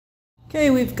Okay,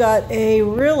 we've got a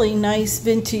really nice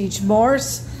vintage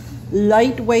MORSE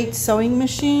lightweight sewing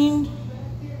machine.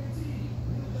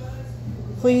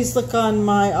 Please look on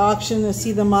my auction to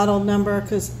see the model number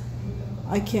because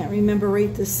I can't remember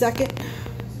right this second.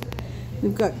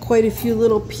 We've got quite a few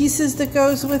little pieces that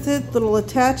goes with it, little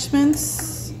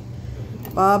attachments,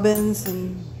 bobbins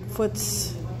and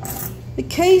foots. The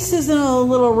case is in a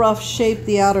little rough shape,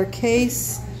 the outer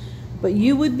case, but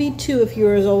you would be too if you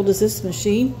were as old as this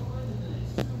machine.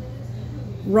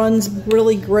 Runs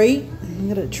really great. I'm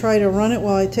going to try to run it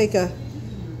while I take a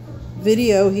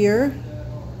video here.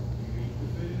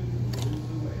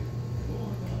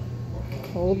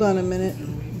 Hold on a minute.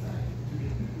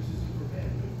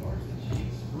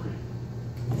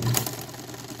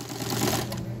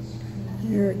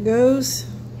 Here it goes.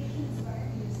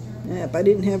 Yep, I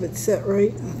didn't have it set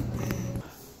right.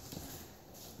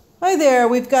 Hi there,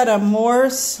 we've got a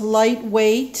MORSE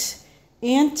lightweight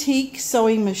antique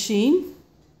sewing machine.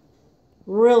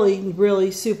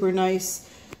 Really super nice.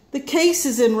 The case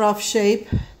is in rough shape,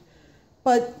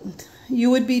 but you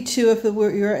would be too if it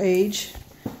were your age.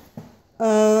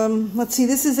 Let's see,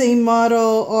 this is a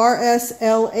model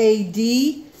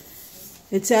RSLAD.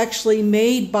 It's actually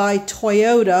made by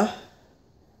Toyota.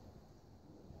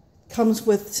 Comes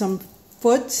with some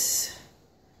foots,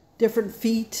 different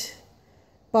feet,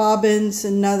 bobbins,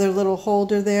 another little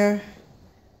holder there.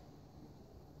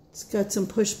 It's got some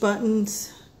push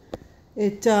buttons.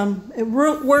 It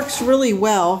works really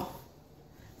well.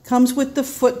 Comes with the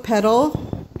foot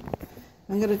pedal.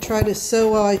 I'm going to try to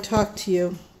sew while I talk to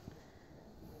you.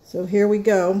 So here we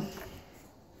go.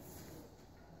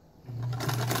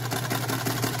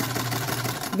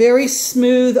 Very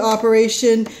smooth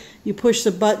operation. You push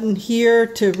the button here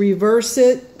to reverse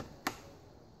it.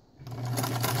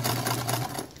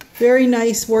 Very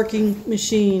nice working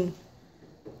machine.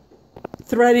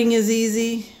 Threading is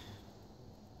easy.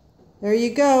 There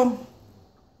you go.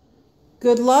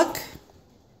 Good luck,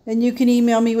 and you can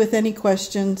email me with any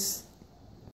questions.